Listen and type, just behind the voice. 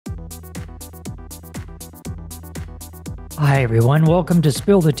Hi, everyone. Welcome to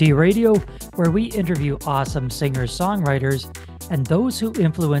Spill the Tea Radio, where we interview awesome singers, songwriters, and those who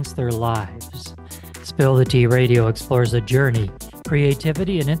influence their lives. Spill the Tea Radio explores the journey,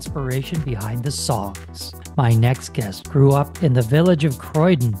 creativity, and inspiration behind the songs. My next guest grew up in the village of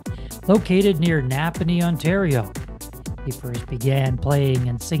Croydon, located near Napanee, Ontario. He first began playing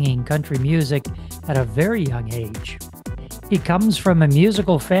and singing country music at a very young age. He comes from a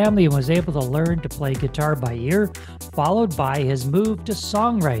musical family and was able to learn to play guitar by ear, followed by his move to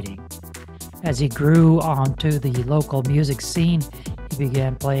songwriting. As he grew onto the local music scene, he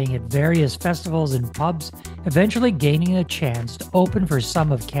began playing at various festivals and pubs, eventually gaining a chance to open for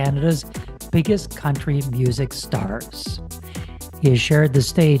some of Canada's biggest country music stars. He has shared the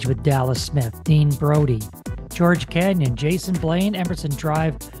stage with Dallas Smith, Dean Brody, George Canyon, Jason Blaine, Emerson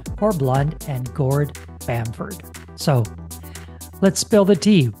Drive, Corb, Lund, and Gord Bamford. So, let's spill the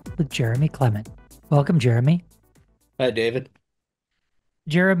tea with Jeremy Clement. Welcome, Jeremy. Hi, David.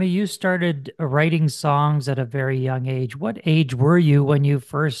 Jeremy, you started writing songs at a very young age. What age were you when you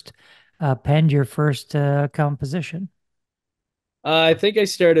first penned your first composition? I think I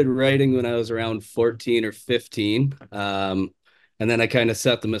started writing when I was around 14 or 15. And then I kind of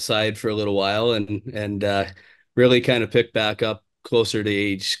set them aside for a little while and really kind of picked back up closer to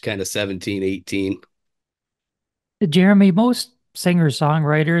age kind of 17, 18. Jeremy, most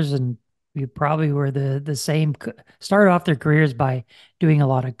singer-songwriters, and you probably were the same, start off their careers by doing a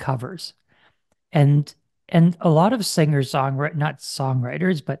lot of covers. And and a lot of singers, songwriter not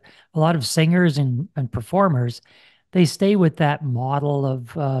songwriters, but a lot of singers and performers, they stay with that model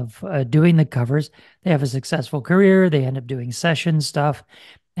of doing the covers. They have a successful career. They end up doing session stuff,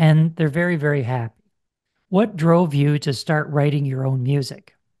 and they're very, very happy. What drove you to start writing your own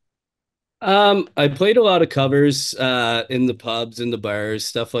music? I played a lot of covers in the pubs, in the bars,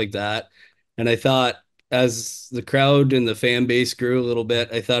 stuff like that. And I thought as the crowd and the fan base grew a little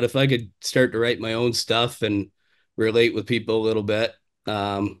bit, I thought if I could start to write my own stuff and relate with people a little bit,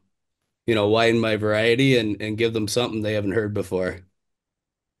 um, widen my variety and give them something they haven't heard before.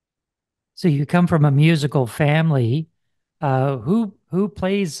 So you come from a musical family. Who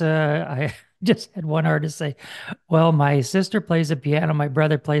plays? I just had one artist say, "Well, my sister plays the piano, my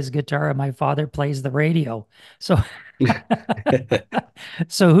brother plays guitar, and my father plays the radio." So,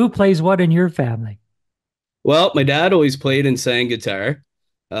 so who plays what in your family? Well, my dad always played and sang guitar.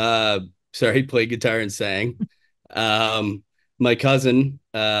 Uh, sorry, played guitar and sang. Um, my cousin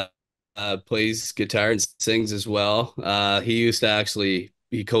plays guitar and sings as well. He used to actually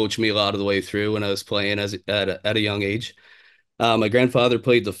he coached me a lot of the way through when I was playing at a young age. My grandfather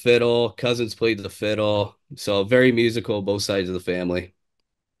played the fiddle, cousins played the fiddle, so very musical, both sides of the family.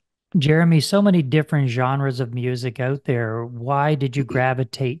 Jeremy, so many different genres of music out there. Why did you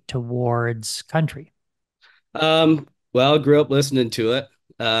gravitate towards country? Well, I grew up listening to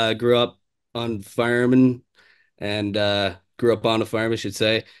it. Grew up on farming and grew up on a farm, I should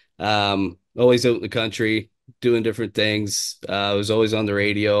say. Always out in the country doing different things. I was always on the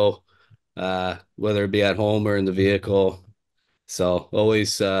radio, whether it be at home or in the vehicle. So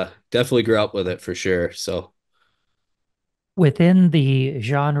always definitely grew up with it for sure. So Within the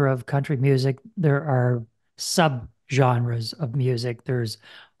genre of country music, there are sub-genres of music. There's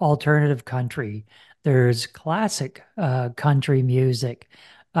alternative country, there's classic country music.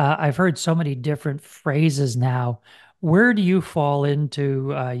 I've heard so many different phrases now. Where do you fall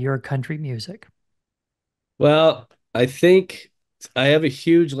into your country music? well, I think I have a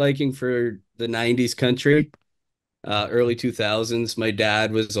huge liking for the 90s country. Early 2000s. My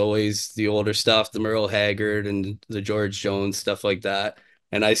dad was always the older stuff, the Merle Haggard and the George Jones, stuff like that.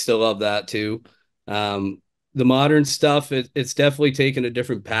 And I still love that too. Um, the modern stuff, it's definitely taken a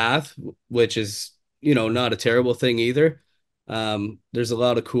different path, which is, not a terrible thing either. There's a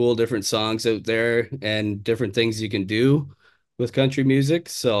lot of cool different songs out there and different things you can do with country music.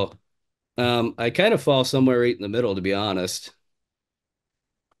 So I kind of fall somewhere right in the middle, to be honest.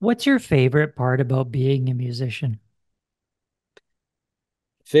 What's your favorite part about being a musician?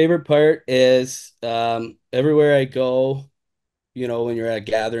 Favorite part is everywhere I go, when you're at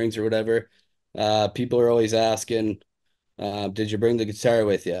gatherings or whatever, people are always asking, did you bring the guitar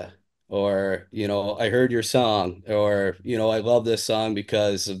with you? Or, I heard your song, or, I love this song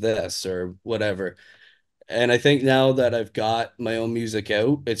because of this, or whatever. And I think now that I've got my own music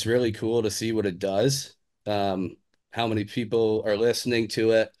out, it's really cool to see what it does, how many people are listening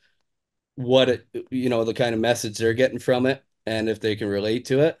to it, what it, the kind of message they're getting from it, and if they can relate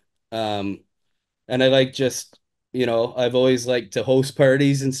to it. Um, and I like just, I've always liked to host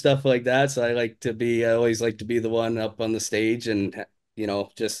parties and stuff like that. So I always like to be the one up on the stage and,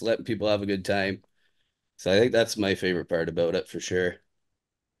 just letting people have a good time. So I think that's my favorite part about it for sure.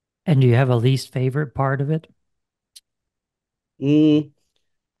 And do you have a least favorite part of it? Mm,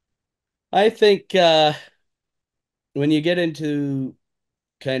 I think when you get into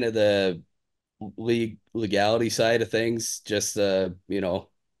kind of the legality side of things, just the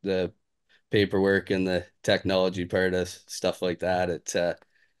paperwork and the technology part of stuff like that.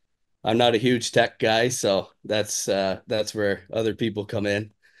 I'm not a huge tech guy, so that's where other people come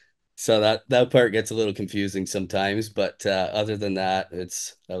in. So that part gets a little confusing sometimes, but other than that,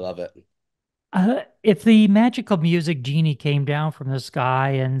 it's I love it. If the magical music genie came down from the sky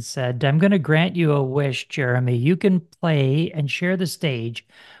and said, I'm going to grant you a wish, Jeremy, you can play and share the stage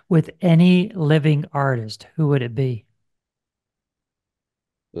with any living artist, who would it be?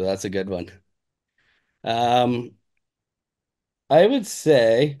 So that's a good one. Um, I would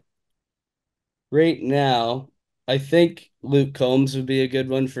say right now, I think Luke Combs would be a good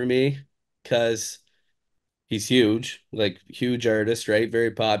one for me because he's huge, like huge artist, right?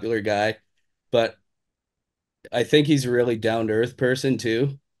 Very popular guy. But I think he's a really down to earth person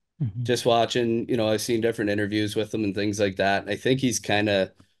too. Mhm. Just watching, I've seen different interviews with him and things like that. I think he's kind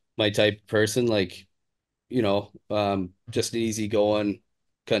of my type of person, like, just an easygoing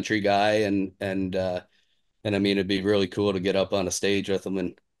country guy and I mean it'd be really cool to get up on a stage with him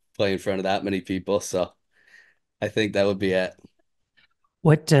and play in front of that many people. So I think that would be it.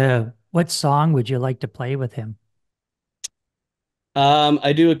 What song would you like to play with him?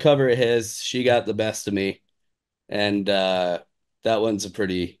 I do a cover of his, She Got the Best of Me, and that one's a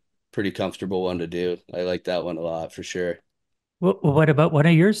pretty comfortable one to do. I like that one a lot for sure. What about one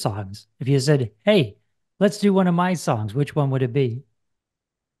of your songs? If you said, "Hey, let's do one of my songs," which one would it be?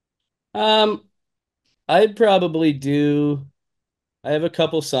 Um, I'd probably do I have a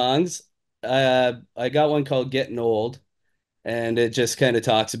couple songs. I got one called Getting Old, and it just kind of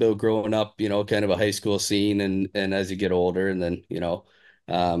talks about growing up, kind of a high school scene and as you get older and then,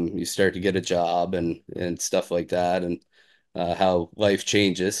 you start to get a job and stuff like that and how life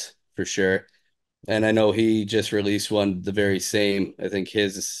changes for sure. And I know he just released one the very same. I think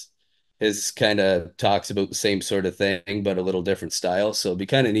his kind of talks about the same sort of thing, but a little different style. So it'd be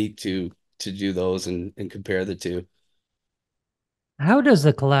kind of neat to do those and compare the two. How does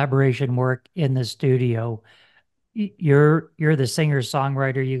the collaboration work in the studio? You're the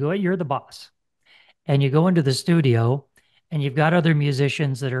singer-songwriter, you're the boss. And you go into the studio and you've got other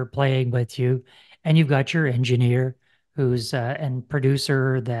musicians that are playing with you, and you've got your engineer who's and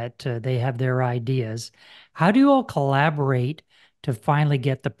producer that they have their ideas. How do you all collaborate to finally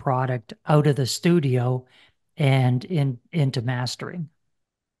get the product out of the studio and into mastering?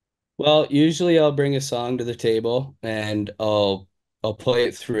 Well, usually I'll bring a song to the table and I'll play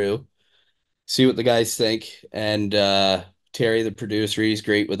it through, see what the guys think. And Terry, the producer, he's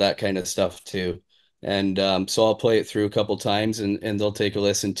great with that kind of stuff too. And so I'll play it through a couple times and they'll take a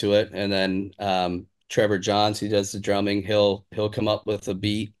listen to it. And then Trevor Johns, he does the drumming, he'll come up with a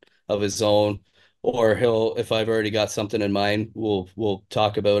beat of his own, or he'll if I've already got something in mind, we'll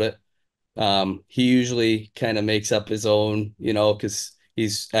talk about it. He usually kind of makes up his own, because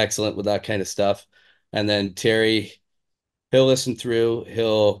he's excellent with that kind of stuff. And then Terry, he'll listen through,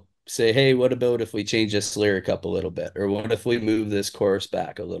 he'll say, "Hey, what about if we change this lyric up a little bit? Or what if we move this chorus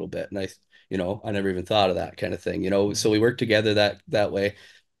back a little bit?" And I never even thought of that kind of thing, So we work together that way.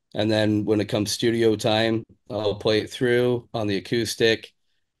 And then when it comes studio time, I'll play it through on the acoustic.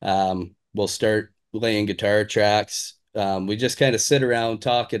 We'll start laying guitar tracks. We just kind of sit around,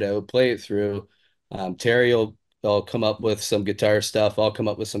 talk it out, play it through. Terry will come up with some guitar stuff. I'll come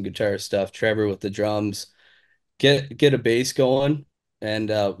up with some guitar stuff. Trevor with the drums. Get a bass going, and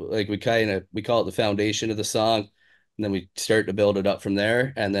like we call it the foundation of the song, and then we start to build it up from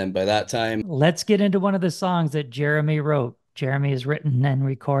there. And then by that time, Let's get into one of the songs that Jeremy wrote. Jeremy has written and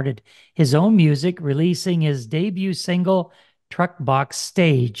recorded his own music, releasing his debut single, Truck Box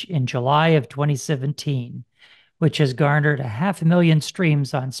Stage, in July of 2017, which has garnered 500,000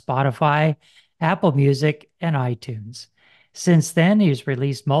 streams on Spotify, Apple Music, and iTunes. Since then, he's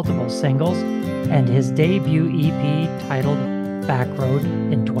released multiple singles and his debut EP titled Backroad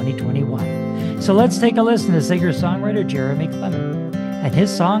in 2021. So let's take a listen to singer-songwriter Jeremy Clement and his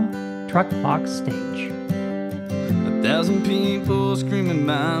song, Truck Box Stage. 1,000 people screaming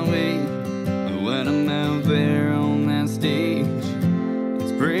my way when I'm out there on that stage.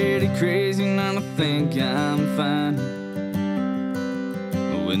 It's pretty crazy now to think I'm fine,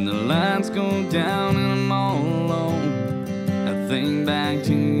 but when the lights go down and I'm all alone, I think back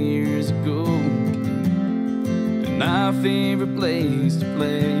 2 years ago to my favorite place to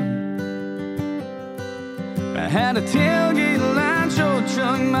play. I had a tailgate light show,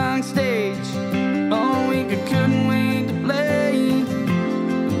 truck box stage. Oh, we week I couldn't wait to play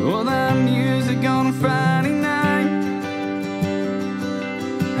all that music on a Friday night.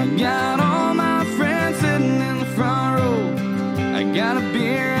 I got all my friends sitting in the front row. I got a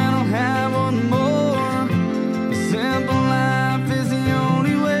beer and I'll have one more. A simple life is the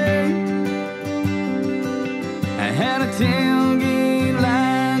only way. I had a tailgate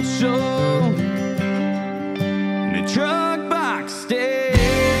light show and a truck box stage.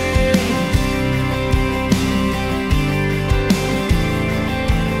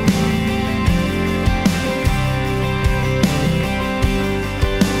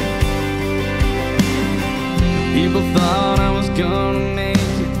 People thought I was gonna make it.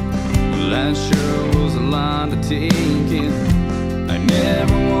 Well, that sure was a lot to take it. I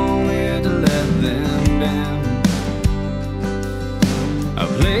never wanted to let them down. I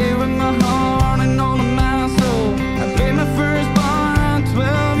played with my heart and all of my soul. I played my first bar at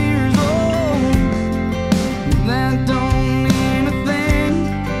 12 years old. That don't mean a thing.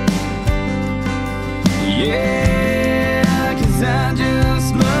 Yeah, 'cause I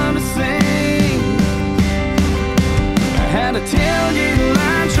just love to sing. I had a tailgate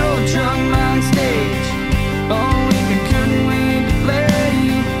light show, a truck on stage. All week I couldn't wait to play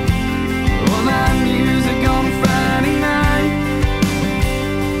all that music on a Friday night.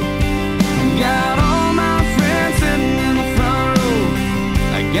 Got all my friends sitting in the front row.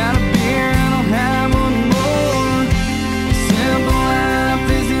 I got a beer and I'll have one more. A simple life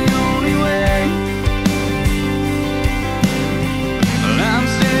is the only way. But I'm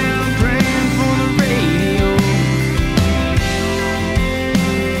still praying for the radio.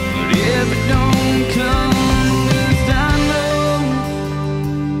 But if it don't come, at least I know.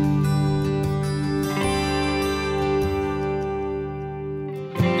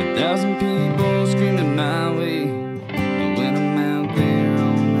 A thousand people screaming my way. And when I'm out there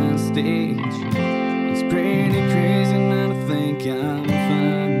on that stage, it's pretty crazy now to think I'm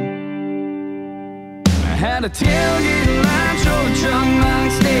fine. I had a tailgate light show, a truck on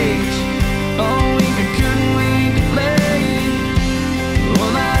stage. All week I couldn't wait to play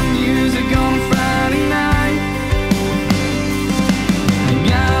all that music on a Friday night. I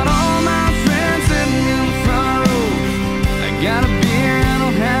got all my friends sitting in the front row. I got a beer and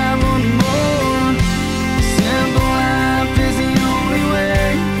I'll have one more. A simple life is the only way.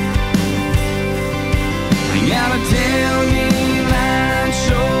 I got a tailgate light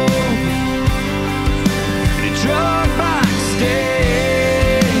show and a truck box stage.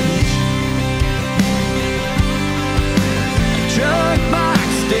 A truck box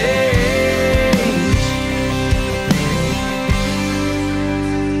stage.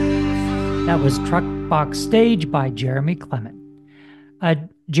 That was Truck Box Stage by Jeremy Clement.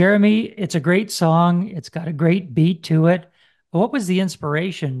 Jeremy, it's a great song. It's got a great beat to it. What was the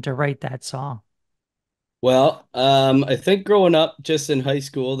inspiration to write that song? Well, I think growing up just in high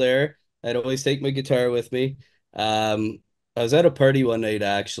school there, I'd always take my guitar with me. I was at a party one night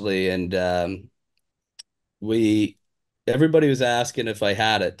actually, and we everybody was asking if I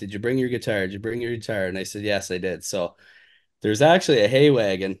had it. Did you bring your guitar? Did you bring your guitar? And I said, yes, I did. So there's actually a hay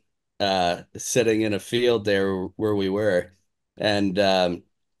wagon sitting in a field there where we were. And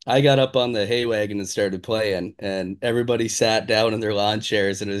I got up on the hay wagon and started playing, and everybody sat down in their lawn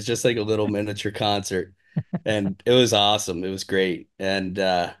chairs, and it was just like a little miniature concert. And it was awesome. It was great. And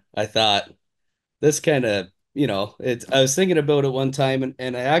I thought this kind of, it's I was thinking about it one time,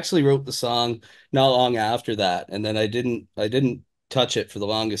 and I actually wrote the song not long after that. And then I didn't touch it for the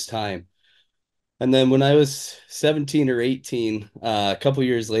longest time. And then when I was 17 or 18, a couple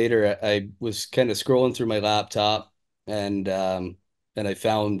years later, I was kind of scrolling through my laptop, and I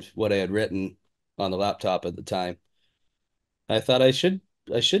found what I had written on the laptop at the time. I thought I should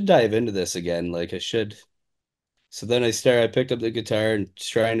dive into this again. Like I should. So then I picked up the guitar and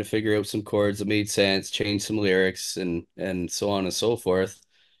just trying to figure out some chords that made sense, change some lyrics and so on and so forth.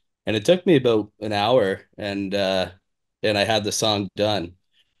 And it took me about an hour, and I had the song done.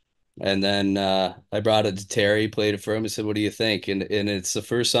 And then I brought it to Terry, played it for him, and said, "What do you think?" And it's the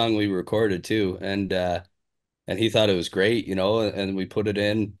first song we recorded too, and he thought it was great, and we put it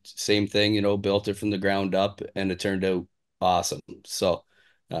in, same thing, built it from the ground up, and it turned out awesome. So,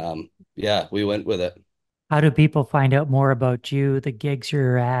 yeah, we went with it. How do people find out more about you, the gigs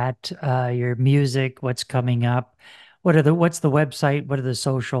you're at, your music, what's coming up? What's the website? What are the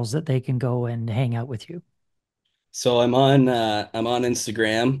socials that they can go and hang out with you? So I'm on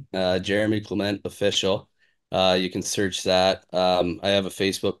Instagram, Jeremy Clement Official. You can search that. I have a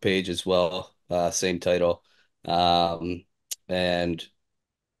Facebook page as well, same title. Um, and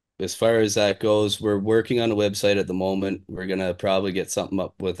as far as that goes, we're working on a website at the moment. We're gonna probably get something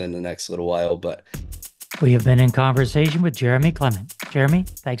up within the next little while, but We have been in conversation with Jeremy Clement. Jeremy,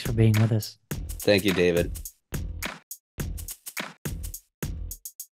 thanks for being with us. Thank you, David.